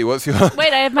 Kathy, what's your...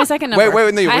 Wait, I have my second number.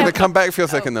 Wait, no, you're going to come back for your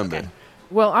second number. Okay.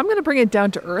 Well, I'm going to bring it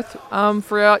down to earth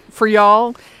for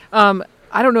y'all.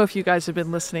 I don't know if you guys have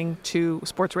been listening to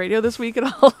sports radio this week at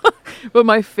all, but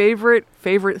my favorite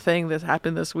thing that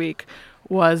happened this week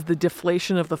was the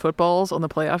deflation of the footballs on the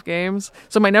playoff games.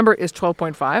 So my number is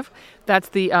 12.5. That's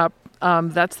the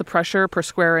That's the pressure per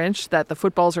square inch that the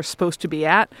footballs are supposed to be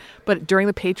at. But during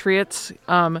the Patriots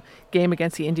game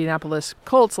against the Indianapolis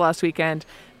Colts last weekend,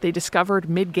 they discovered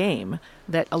mid-game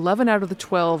that 11 out of the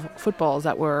 12 footballs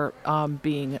that were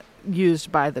being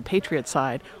used by the Patriots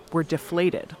side were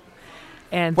deflated.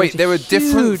 And wait, there were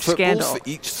different footballs scandal for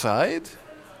each side?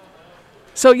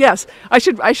 So yes, I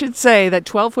should say that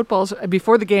 12 footballs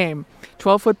before the game,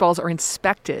 12 footballs are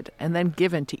inspected and then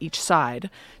given to each side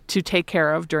to take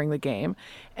care of during the game.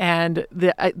 And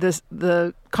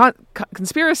the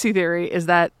conspiracy theory is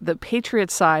that the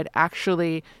Patriots side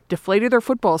actually deflated their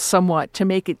footballs somewhat to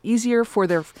make it easier for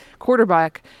their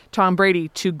quarterback, Tom Brady,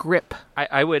 to grip.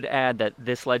 I would add that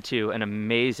this led to an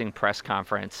amazing press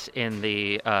conference in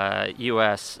the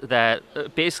U.S. that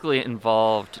basically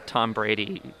involved Tom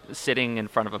Brady sitting in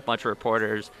front of a bunch of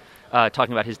reporters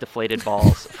talking about his deflated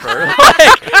balls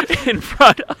in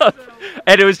front of,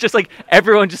 and it was just like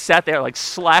everyone just sat there like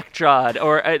slack-jawed.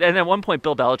 And at one point,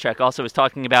 Bill Belichick also was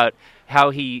talking about how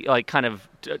he kind of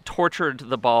tortured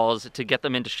the balls to get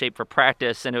them into shape for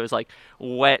practice, and it was like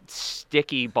wet,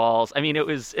 sticky balls. I mean, it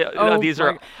was these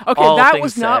are okay. All that things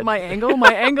was said. Not my angle.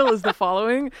 My angle is the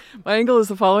following.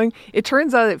 It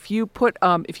turns out if you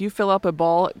fill up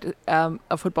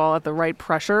a football at the right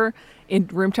pressure in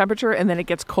room temperature, and then it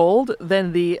gets cold,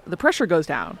 then the pressure goes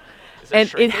down. And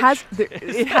shrinkage?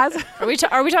 it has.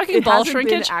 Are we talking ball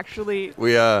shrinkage? Actually,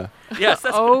 We are. Yes.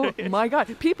 oh my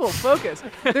God! People, focus.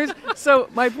 So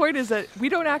my point is that we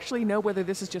don't actually know whether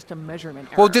this is just a measurement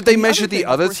error. Well, did they The measure other the thing,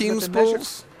 of other course, is that team's the measure-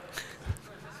 balls?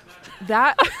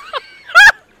 That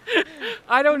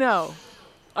I don't know.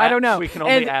 I don't know. We can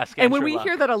only ask And when Andrew we Luck.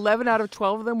 hear that 11 out of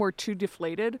 12 of them were too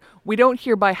deflated, we don't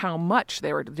hear by how much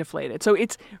they were deflated. So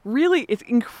it's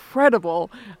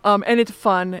incredible, and it's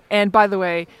fun. And by the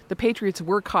way, the Patriots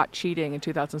were caught cheating in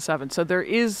 2007, so there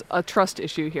is a trust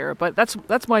issue here. But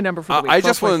that's my number for the week. I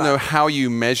just want to 12.5. know how you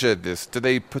measure this. Do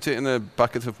they put it in a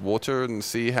bucket of water and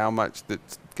see how much that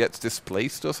gets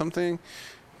displaced or something?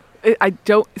 I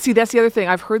don't see. That's the other thing.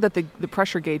 I've heard that the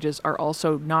pressure gauges are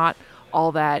also not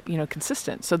all that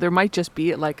consistent. So there might just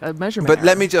be like a measurement. But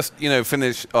let error. me just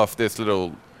finish off this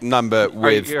little number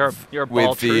with you're a ball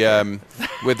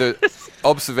with the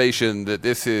observation that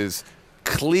this is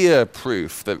clear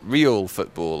proof that real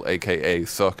football, aka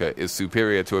soccer, is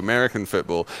superior to American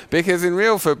football, because in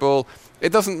real football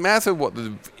it doesn't matter what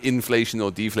the inflation or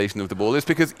deflation of the ball is,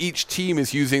 because each team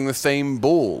is using the same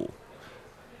ball.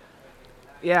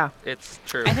 Yeah. It's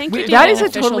true. I think That is a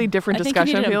totally different discussion, I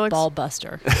think you need Felix. a ball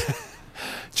buster.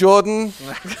 Jordan,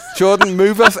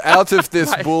 move us out of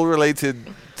this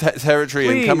ball-related territory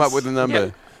and come up Please. with a number.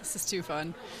 Yeah. This is too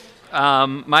fun.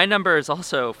 My number is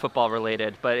also football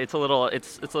related, but it's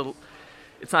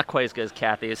not quite as good as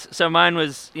Kathy's. So mine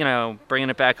was,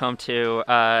 bringing it back home to,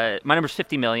 my number's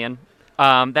 50 million.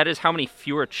 That is how many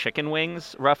fewer chicken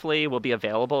wings, roughly, will be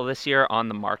available this year on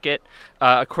the market,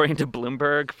 according to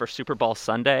Bloomberg, for Super Bowl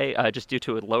Sunday, just due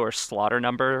to a lower slaughter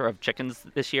number of chickens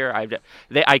this year.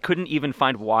 I couldn't even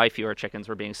find why fewer chickens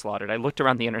were being slaughtered. I looked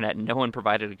around the internet, and no one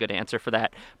provided a good answer for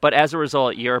that. But as a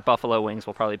result, your buffalo wings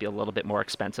will probably be a little bit more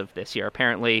expensive this year.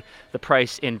 Apparently, the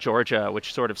price in Georgia,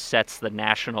 which sort of sets the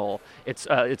national, it's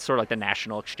sort of like the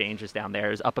national exchanges down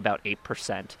there, is up about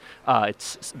 8%.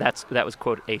 That was,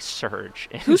 quote, a surge.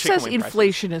 Who says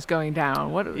inflation is going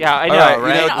down? What? Yeah, I know. All right,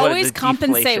 right? you know, always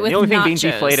compensate deflation. with the only thing being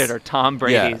nachos. deflated are Tom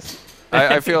Brady's.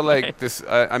 I feel like this.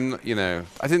 I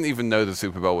didn't even know the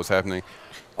Super Bowl was happening.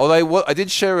 Although I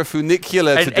did share a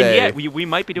funicular today and we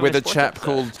might be doing with a sports chap episode.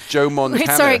 called Joe Montana.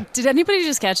 Wait, sorry. Did anybody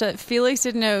just catch that? Felix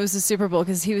didn't know it was the Super Bowl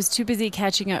because he was too busy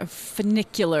catching a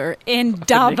funicular in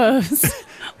Davos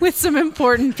with some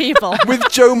important people. With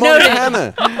Joe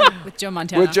Montana. With Joe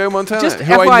Montana. With Joe Montana, Just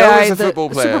who FYI, I know is a the football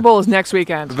player. Super Bowl is next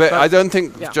weekend. But I don't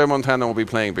think yeah. Joe Montana will be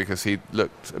playing because he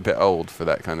looked a bit old for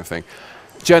that kind of thing.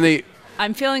 Jenny,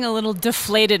 I'm feeling a little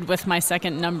deflated with my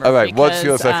second number. All right, what's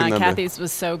your because, second number? Kathy's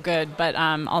was so good, but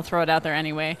I'll throw it out there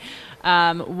anyway.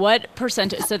 What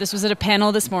percentage? So this was at a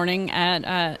panel this morning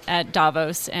at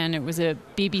Davos, and it was a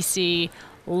BBC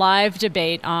live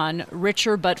debate on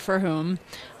richer but for whom,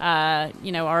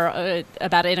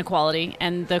 about inequality.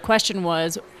 And the question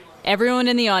was, everyone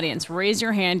in the audience, raise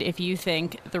your hand if you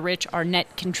think the rich are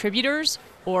net contributors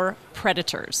or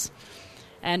predators.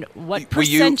 And what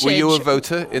percentage? Were you a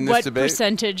voter in this debate? What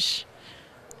percentage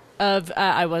of...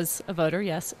 I was a voter,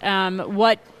 yes.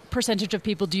 What percentage of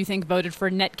people do you think voted for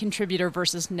net contributor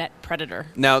versus net predator?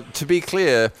 Now, to be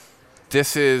clear,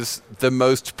 this is the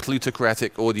most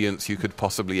plutocratic audience you could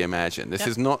possibly imagine. This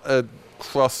is not a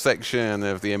cross-section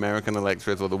of the American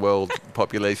electorate or the world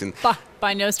population.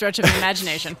 By no stretch of the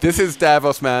imagination. This is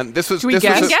Davos, man. This was. Can we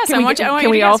guess? Can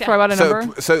we all throw out a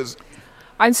number? So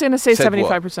I'm going to say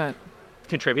 75%.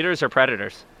 Contributors or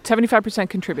predators? 75%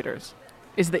 contributors.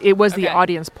 It was the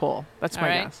audience poll. That's my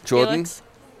guess. Jordan?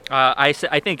 I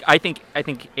think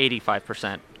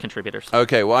 85% contributors.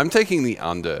 Okay, well, I'm taking the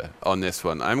under on this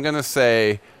one. I'm going to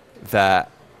say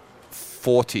that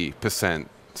 40%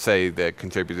 say they're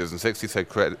contributors and 60% say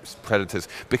predators,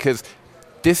 because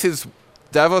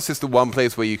Davos is the one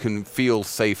place where you can feel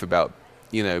safe about,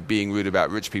 being rude about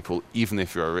rich people, even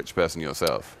if you're a rich person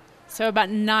yourself. So about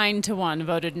 9-1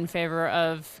 voted in favor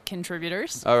of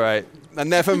contributors. All right.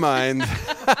 Never mind.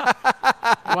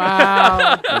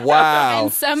 Wow.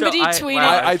 And somebody tweeted.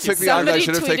 I took the under. I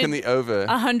should have taken the over.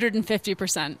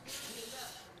 150%.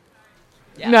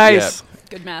 Yeah. Nice. Yeah.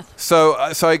 Good math. So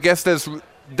I guess this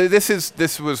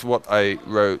was what I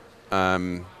wrote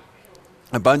a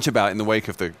bunch about in the wake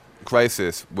of the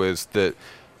crisis, was that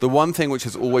the one thing which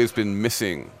has always been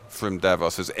missing from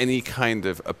Davos is any kind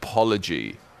of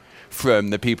apology from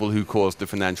the people who caused the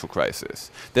financial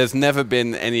crisis. There's never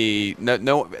been any.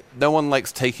 No one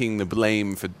likes taking the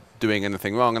blame for doing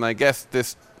anything wrong, and I guess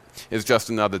this is just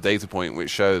another data point which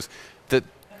shows that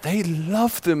they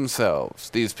love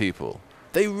themselves. These people,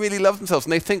 they really love themselves,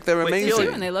 and they think they're amazing. They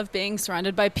do, and they love being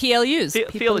surrounded by PLUs,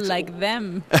 people like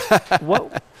them.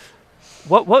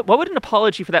 What would an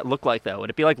apology for that look like, though? Would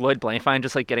it be like Lloyd Blankfein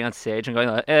just like getting on stage and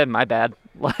going, "My bad"?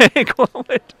 What would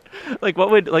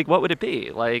it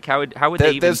be? Like how would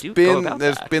they even go about that?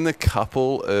 There's been a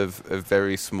couple of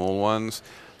very small ones,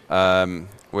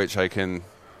 which I can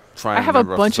try. And I have a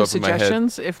bunch of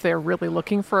suggestions if they're really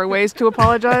looking for ways to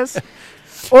apologize,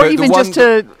 or even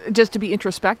just to be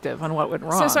introspective on what went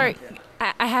wrong. So sorry.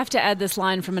 I have to add this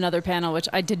line from another panel, which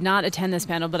I did not attend this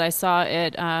panel, but I saw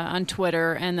it on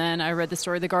Twitter, and then I read the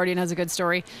story. The Guardian has a good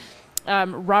story.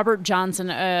 Robert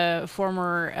Johnson, a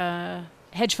former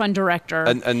hedge fund director,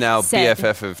 and now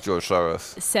BFF of George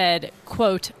Soros, said,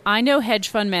 quote, "I know hedge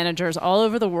fund managers all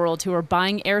over the world who are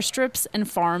buying airstrips and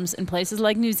farms in places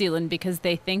like New Zealand because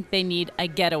they think they need a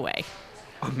getaway."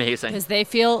 Amazing. Because they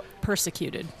feel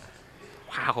persecuted.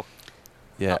 Wow.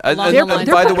 Yeah, and by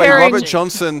the way, Robert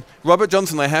Johnson,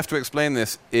 I have to explain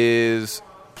this, is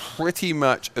pretty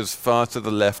much as far to the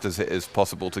left as it is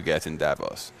possible to get in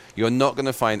Davos. You're not going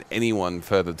to find anyone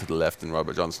further to the left than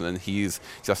Robert Johnson, and he's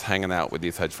just hanging out with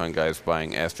these hedge fund guys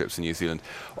buying airstrips in New Zealand.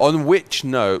 On which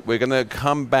note, we're going to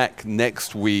come back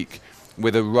next week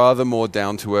with a rather more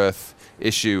down-to-earth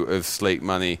issue of Slate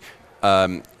Money.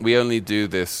 We only do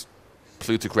this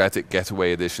plutocratic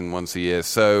getaway edition once a year,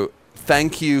 so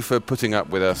thank you for putting up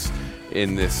with us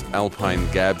in this Alpine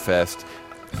Gab Fest.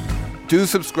 Do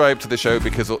subscribe to the show,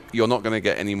 because you're not going to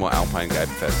get any more Alpine Gab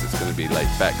Fest. It's going to be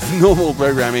back to normal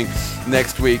programming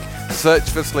next week. Search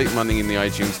for Slate Money in the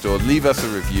iTunes Store. Leave us a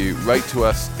review. Write to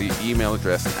us. The email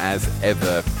address, as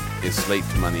ever, is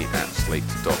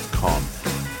slatemoney@slate.com.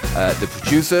 The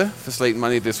producer for Slate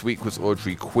Money this week was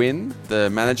Audrey Quinn.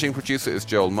 The managing producer is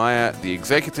Joel Meyer. The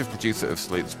executive producer of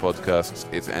Slate's podcasts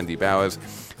is Andy Bowers.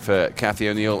 For Kathy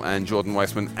O'Neill and Jordan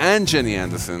Weissman and Jenny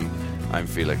Anderson, I'm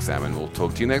Felix Salmon. We'll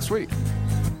talk to you next week.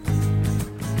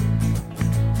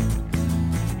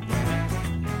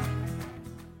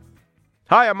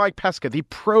 Hi, I'm Mike Pesca, the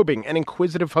probing and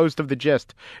inquisitive host of The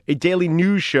Gist, a daily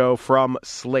news show from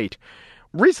Slate.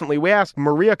 Recently, we asked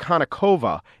Maria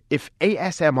Konnikova if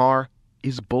ASMR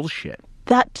is bullshit.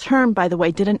 That term, by the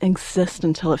way, didn't exist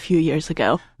until a few years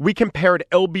ago. We compared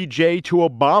LBJ to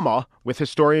Obama with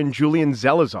historian Julian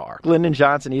Zalazar. Lyndon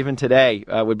Johnson, even today,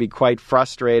 would be quite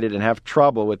frustrated and have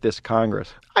trouble with this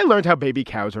Congress. I learned how baby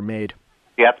cows are made.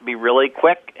 You have to be really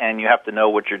quick, and you have to know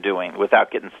what you're doing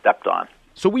without getting stepped on.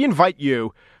 So we invite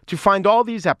you to find all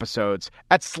these episodes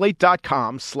at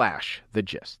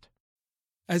slate.com/thegist.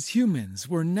 As humans,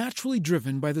 we're naturally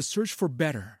driven by the search for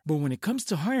better. But when it comes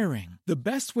to hiring, the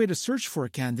best way to search for a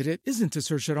candidate isn't to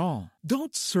search at all.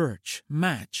 Don't search,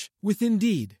 match with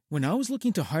Indeed. When I was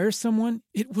looking to hire someone,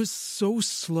 it was so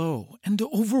slow and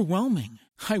overwhelming.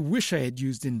 I wish I had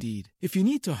used Indeed. If you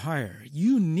need to hire,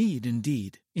 you need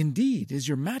Indeed. Indeed is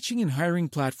your matching and hiring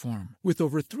platform with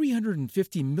over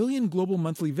 350 million global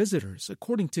monthly visitors,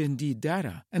 according to Indeed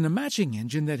data, and a matching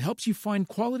engine that helps you find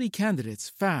quality candidates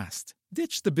fast.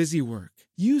 Ditch the busy work.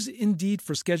 Use Indeed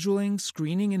for scheduling,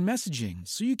 screening, and messaging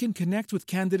so you can connect with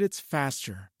candidates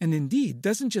faster. And Indeed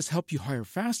doesn't just help you hire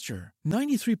faster.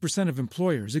 93% of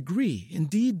employers agree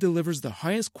Indeed delivers the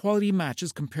highest quality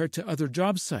matches compared to other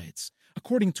job sites,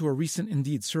 according to a recent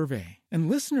Indeed survey. And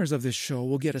listeners of this show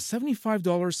will get a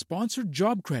 $75 sponsored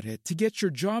job credit to get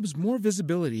your jobs more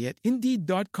visibility at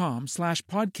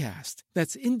Indeed.com/podcast.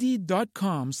 That's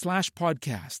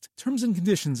Indeed.com/podcast. Terms and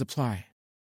conditions apply.